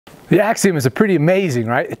The AXIOM is pretty amazing,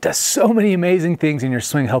 right? It does so many amazing things in your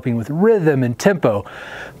swing, helping with rhythm and tempo.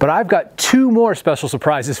 But I've got two more special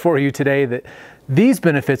surprises for you today that these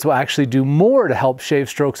benefits will actually do more to help shave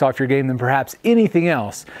strokes off your game than perhaps anything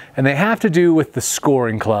else. And they have to do with the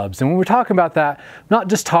scoring clubs. And when we're talking about that, I'm not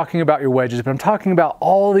just talking about your wedges, but I'm talking about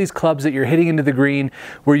all these clubs that you're hitting into the green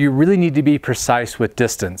where you really need to be precise with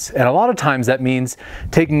distance. And a lot of times that means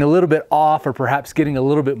taking a little bit off or perhaps getting a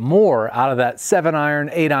little bit more out of that 7-iron,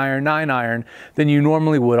 8-iron, 9-iron than you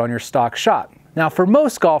normally would on your stock shot. Now, for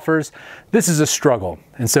most golfers, this is a struggle.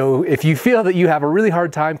 And so if you feel that you have a really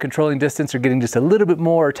hard time controlling distance or getting just a little bit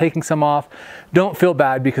more or taking some off, don't feel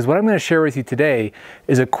bad, because what I'm going to share with you today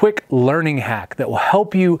is a quick learning hack that will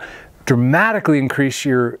help you dramatically increase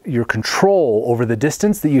your control over the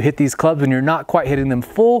distance that you hit these clubs when you're not quite hitting them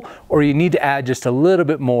full, or you need to add just a little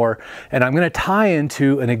bit more. And I'm going to tie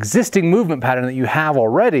into an existing movement pattern that you have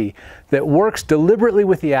already that works deliberately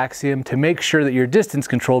with the AXIOM to make sure that your distance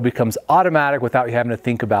control becomes automatic without you having to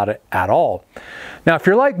think about it at all. Now, if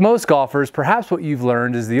you're like most golfers, perhaps what you've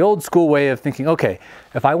learned is the old school way of thinking, okay,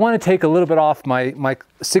 if I want to take a little bit off my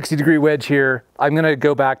 60-degree wedge here, I'm going to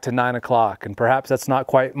go back to 9 o'clock, and perhaps that's not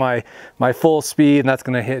quite my full speed, and that's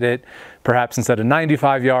going to hit it. Perhaps instead of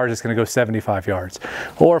 95 yards, it's going to go 75 yards.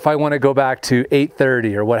 Or if I want to go back to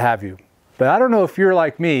 8:30 or what have you. But I don't know if you're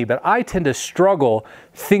like me, but I tend to struggle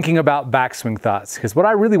thinking about backswing thoughts, because what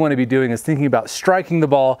I really want to be doing is thinking about striking the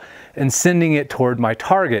ball and sending it toward my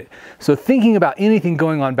target. So thinking about anything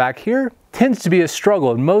going on back here tends to be a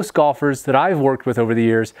struggle, and most golfers that I've worked with over the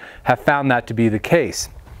years have found that to be the case.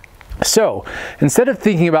 So instead of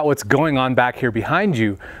thinking about what's going on back here behind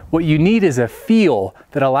you, what you need is a feel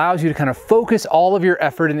that allows you to kind of focus all of your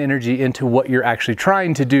effort and energy into what you're actually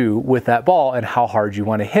trying to do with that ball and how hard you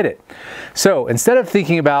want to hit it. So instead of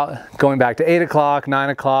thinking about going back to 8 o'clock, 9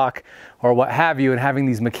 o'clock, or what have you, and having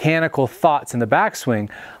these mechanical thoughts in the backswing,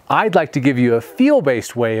 I'd like to give you a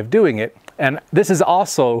feel-based way of doing it. And this is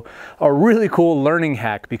also a really cool learning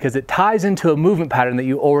hack because it ties into a movement pattern that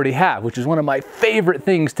you already have, which is one of my favorite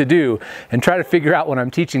things to do and try to figure out when I'm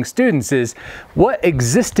teaching students is what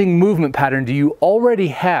existing movement pattern do you already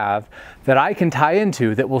have that I can tie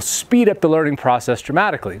into that will speed up the learning process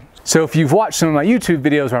dramatically. So if you've watched some of my YouTube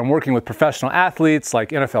videos where I'm working with professional athletes like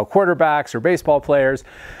NFL quarterbacks or baseball players,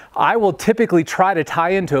 I will typically try to tie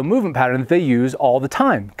into a movement pattern that they use all the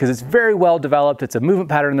time because it's very well developed. It's a movement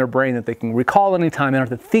pattern in their brain that they can recall anytime. They don't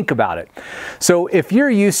have to think about it. So if you're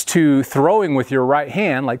used to throwing with your right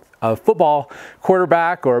hand, like a football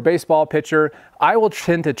quarterback or a baseball pitcher, I will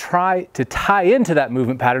tend to try to tie into that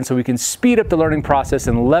movement pattern so we can speed up the learning process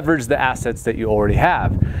and leverage the assets that you already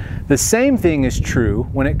have. The same thing is true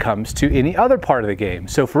when it comes to any other part of the game.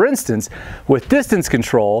 So for instance, with distance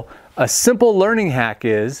control, a simple learning hack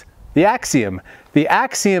is the AXIOM. The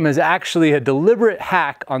AXIOM is actually a deliberate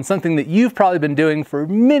hack on something that you've probably been doing for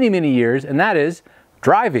many, many years, and that is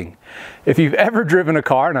driving. If you've ever driven a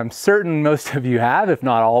car, and I'm certain most of you have, if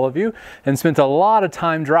not all of you, and spent a lot of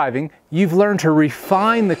time driving, you've learned to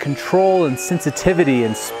refine the control and sensitivity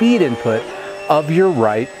and speed input of your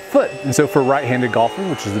right foot. And so for right-handed golfing,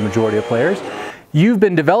 which is the majority of players, you've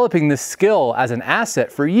been developing this skill as an asset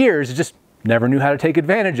for years, you just never knew how to take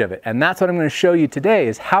advantage of it. And that's what I'm going to show you today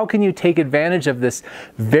is how can you take advantage of this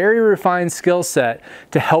very refined skill set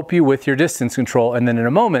to help you with your distance control. And then in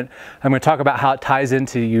a moment, I'm going to talk about how it ties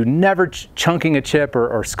into you never chunking a chip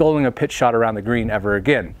or sculling a pitch shot around the green ever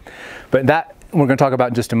again. But that we're going to talk about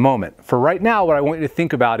in just a moment. For right now, what I want you to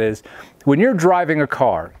think about is when you're driving a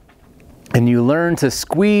car, and you learn to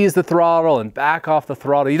squeeze the throttle and back off the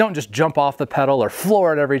throttle. You don't just jump off the pedal or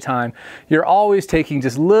floor it every time. You're always taking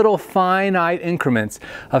just little finite increments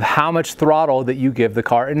of how much throttle that you give the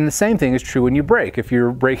car. And the same thing is true when you brake. If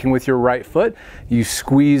you're braking with your right foot, you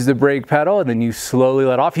squeeze the brake pedal and then you slowly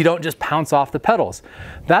let off. You don't just pounce off the pedals.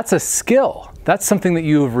 That's a skill. That's something that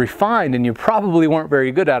you have refined, and you probably weren't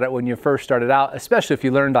very good at it when you first started out, especially if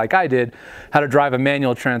you learned, like I did, how to drive a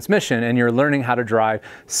manual transmission and you're learning how to drive,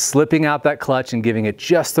 slipping out that clutch and giving it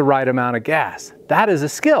just the right amount of gas. That is a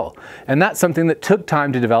skill, and that's something that took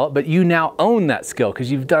time to develop, but you now own that skill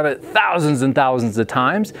because you've done it thousands and thousands of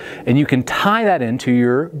times, and you can tie that into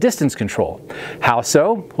your distance control. How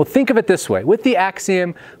so? Well, think of it this way. With the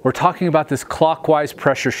AXIOM, we're talking about this clockwise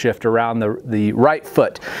pressure shift around the right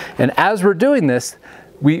foot, and as we're doing this,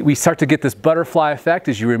 we start to get this butterfly effect,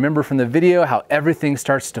 as you remember from the video, how everything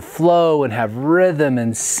starts to flow and have rhythm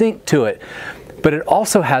and sync to it. But it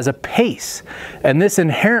also has a pace, and this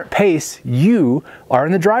inherent pace you are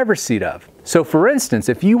in the driver's seat of. So for instance,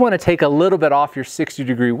 if you want to take a little bit off your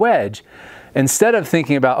 60-degree wedge, instead of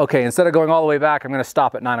thinking about, okay, instead of going all the way back, I'm going to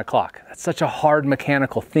stop at 9 o'clock. That's such a hard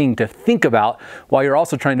mechanical thing to think about while you're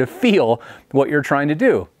also trying to feel what you're trying to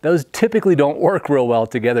do. Those typically don't work real well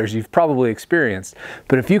together, as you've probably experienced.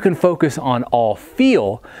 But if you can focus on all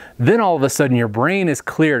feel, then all of a sudden your brain is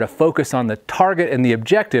clear to focus on the target and the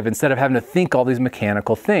objective instead of having to think all these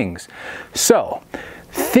mechanical things. So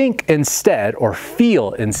think instead, or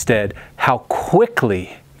feel instead, how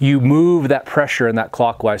quickly you move that pressure in that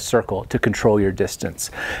clockwise circle to control your distance,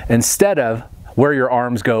 instead of where your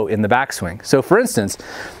arms go in the backswing. So for instance,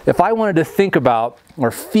 if I wanted to think about or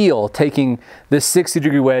feel taking this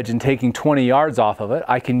 60-degree wedge and taking 20 yards off of it,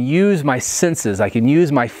 I can use my senses, I can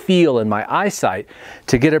use my feel and my eyesight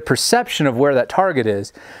to get a perception of where that target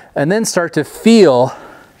is, and then start to feel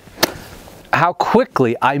how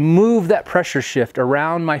quickly I move that pressure shift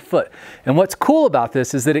around my foot. And what's cool about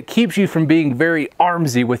this is that it keeps you from being very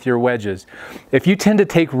armsy with your wedges. If you tend to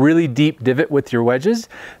take really deep divot with your wedges,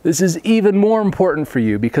 this is even more important for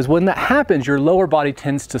you, because when that happens, your lower body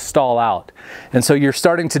tends to stall out. And so you're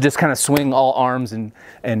starting to just kind of swing all arms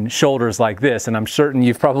and shoulders like this. And I'm certain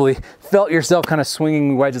you've probably felt yourself kind of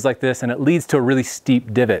swinging wedges like this, and it leads to a really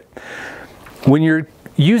steep divot. When you're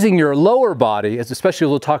using your lower body, as especially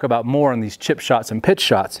we'll talk about more on these chip shots and pitch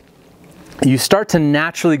shots, you start to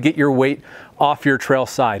naturally get your weight off your trail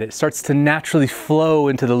side. It starts to naturally flow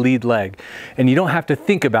into the lead leg, and you don't have to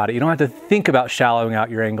think about it. You don't have to think about shallowing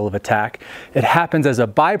out your angle of attack. It happens as a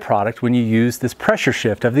byproduct when you use this pressure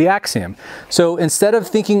shift of the AXIOM. So instead of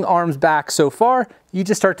thinking arms back so far, you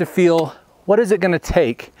just start to feel, what is it going to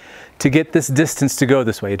take to get this distance to go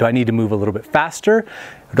this way? Do I need to move a little bit faster?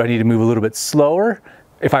 Or do I need to move a little bit slower?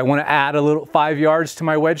 If I want to add a little 5 yards to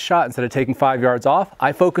my wedge shot instead of taking 5 yards off,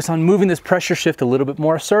 I focus on moving this pressure shift a little bit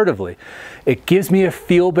more assertively. It gives me a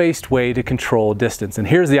feel-based way to control distance. And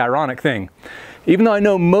here's the ironic thing. Even though I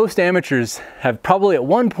know most amateurs have probably at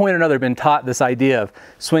one point or another been taught this idea of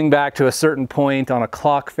swing back to a certain point on a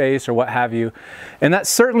clock face or what have you, and that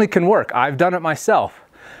certainly can work. I've done it myself.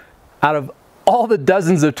 Out of all the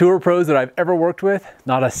dozens of tour pros that I've ever worked with,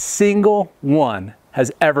 not a single one has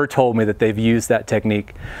ever told me that they've used that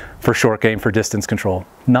technique for short game, for distance control.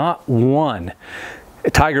 Not one.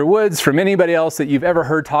 Tiger Woods, from anybody else that you've ever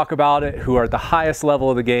heard talk about it, who are at the highest level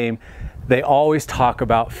of the game, they always talk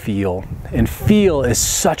about feel. And feel is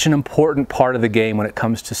such an important part of the game when it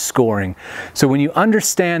comes to scoring. So when you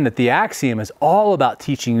understand that the AXIOM is all about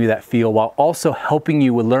teaching you that feel while also helping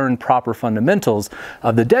you learn proper fundamentals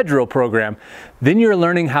of the dead drill program, then you're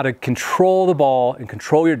learning how to control the ball and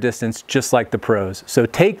control your distance just like the pros. So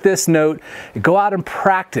take this note, go out and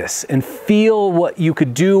practice and feel what you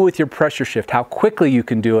could do with your pressure shift, how quickly you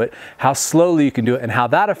can do it, how slowly you can do it, and how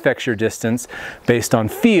that affects your distance based on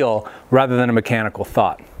feel rather than a mechanical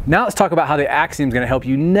thought. Now let's talk about how the AXIOM is going to help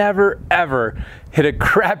you never ever hit a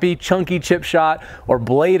crappy chunky chip shot or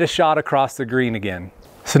blade a shot across the green again.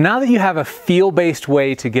 So now that you have a feel-based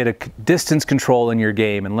way to get a distance control in your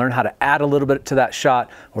game and learn how to add a little bit to that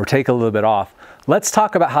shot or take a little bit off, let's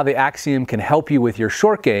talk about how the AXIOM can help you with your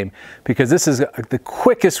short game, because this is the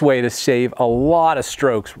quickest way to save a lot of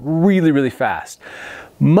strokes really, really fast.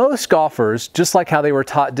 Most golfers, just like how they were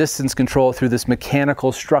taught distance control through this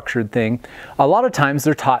mechanical structured thing, a lot of times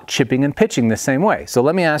they're taught chipping and pitching the same way. So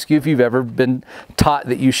let me ask you if you've ever been taught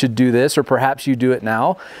that you should do this, or perhaps you do it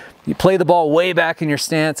now. You play the ball way back in your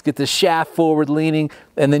stance, get the shaft forward leaning,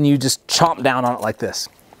 and then you just chomp down on it like this.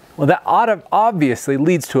 Well, that obviously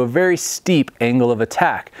leads to a very steep angle of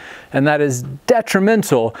attack, and that is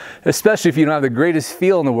detrimental, especially if you don't have the greatest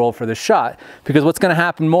feel in the world for the shot, because what's going to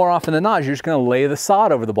happen more often than not is you're just going to lay the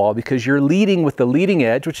sod over the ball, because you're leading with the leading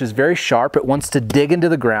edge, which is very sharp. It wants to dig into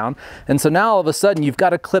the ground, and so now all of a sudden you've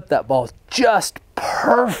got to clip that ball just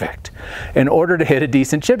perfect in order to hit a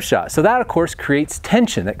decent chip shot. So that of course creates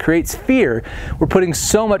tension, that creates fear. We're putting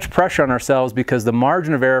so much pressure on ourselves because the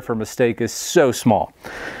margin of error for mistake is so small.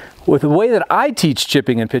 With the way that I teach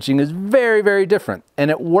chipping and pitching is very, very different,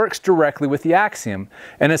 and it works directly with the AXIOM.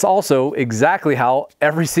 And it's also exactly how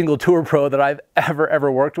every single tour pro that I've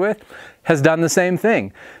ever worked with has done the same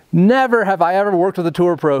thing. Never have I ever worked with a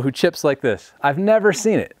tour pro who chips like this. I've never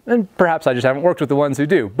seen it. And perhaps I just haven't worked with the ones who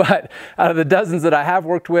do. But out of the dozens that I have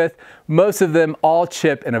worked with, most of them all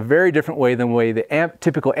chip in a very different way than the way the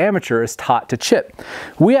typical amateur is taught to chip.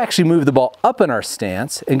 We actually move the ball up in our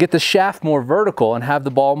stance and get the shaft more vertical and have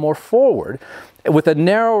the ball more forward with a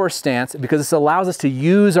narrower stance, because this allows us to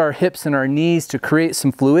use our hips and our knees to create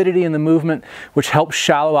some fluidity in the movement, which helps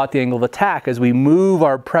shallow out the angle of attack as we move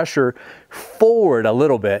our pressure forward a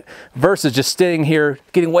little bit, versus just staying here,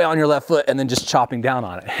 getting way on your left foot and then just chopping down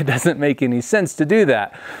on it. It doesn't make any sense to do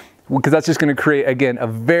that. because that's just going to create, again, a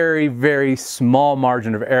very, very small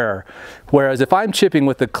margin of error. Whereas if I'm chipping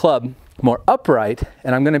with the club more upright,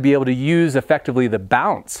 and I'm going to be able to use effectively the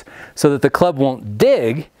bounce so that the club won't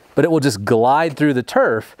dig, but it will just glide through the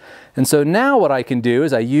turf. And so now what I can do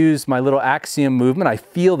is I use my little AXIOM movement. I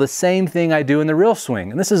feel the same thing I do in the real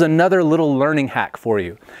swing. And this is another little learning hack for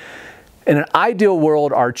you. In an ideal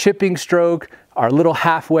world, our chipping stroke, our little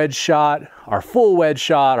half wedge shot, our full wedge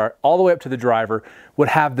shot, all the way up to the driver would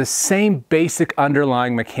have the same basic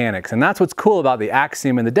underlying mechanics. And that's what's cool about the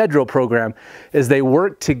AXIOM and the dead drill program, is they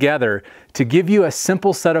work together to give you a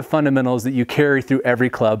simple set of fundamentals that you carry through every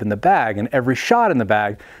club in the bag and every shot in the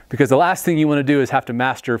bag, because the last thing you want to do is have to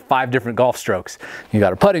master 5 different golf strokes. You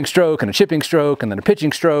got a putting stroke and a chipping stroke and then a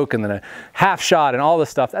pitching stroke and then a half shot and all this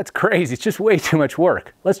stuff. That's crazy. It's just way too much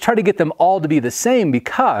work. Let's try to get them all to be the same,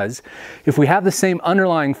 because if we have the same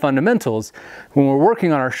underlying fundamentals, when we're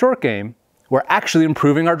working on our short game, we're actually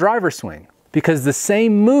improving our driver swing, because the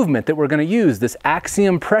same movement that we're going to use, this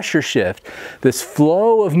AXIOM pressure shift, this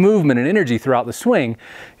flow of movement and energy throughout the swing,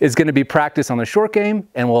 is going to be practiced on the short game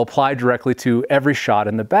and will apply directly to every shot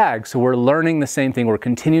in the bag. So we're learning the same thing. We're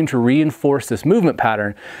continuing to reinforce this movement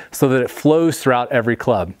pattern so that it flows throughout every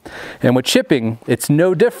club. And with chipping, it's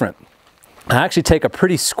no different. I actually take a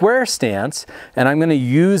pretty square stance, and I'm going to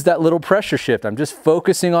use that little pressure shift. I'm just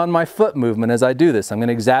focusing on my foot movement as I do this. I'm going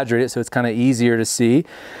to exaggerate it so it's kind of easier to see.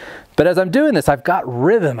 But as I'm doing this, I've got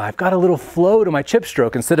rhythm. I've got a little flow to my chip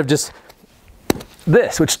stroke instead of just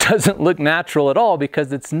this, which doesn't look natural at all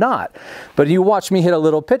because it's not. But you watch me hit a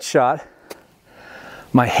little pitch shot,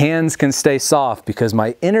 my hands can stay soft because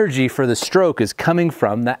my energy for the stroke is coming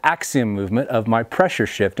from the AXIOM movement of my pressure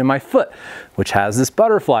shift in my foot, which has this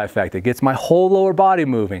butterfly effect. It gets my whole lower body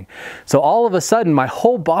moving. So all of a sudden, my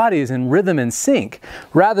whole body is in rhythm and sync,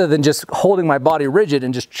 rather than just holding my body rigid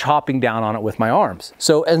and just chopping down on it with my arms.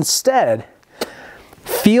 So instead,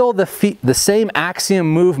 feel the same AXIOM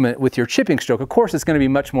movement with your chipping stroke. Of course, it's going to be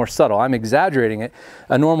much more subtle. I'm exaggerating it.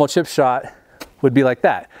 A normal chip shot would be like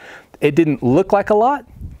that. It didn't look like a lot,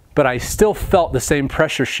 but I still felt the same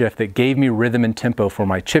pressure shift that gave me rhythm and tempo for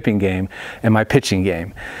my chipping game and my pitching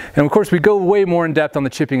game. And of course, we go way more in depth on the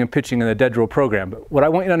chipping and pitching in the dead drill program. But what I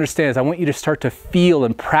want you to understand is I want you to start to feel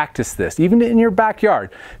and practice this, even in your backyard.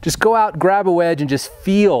 Just go out, grab a wedge, and just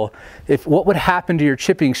feel what would happen to your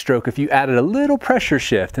chipping stroke if you added a little pressure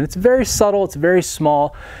shift. And it's very subtle, it's very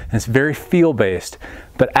small, and it's very feel-based.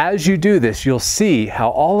 But as you do this, you'll see how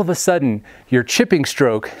all of a sudden your chipping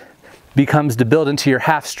stroke becomes to build into your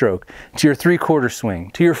half stroke, to your 3/4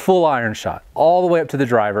 swing, to your full iron shot, all the way up to the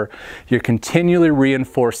driver. You're continually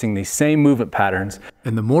reinforcing these same movement patterns.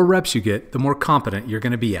 And the more reps you get, the more competent you're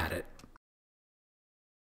going to be at it.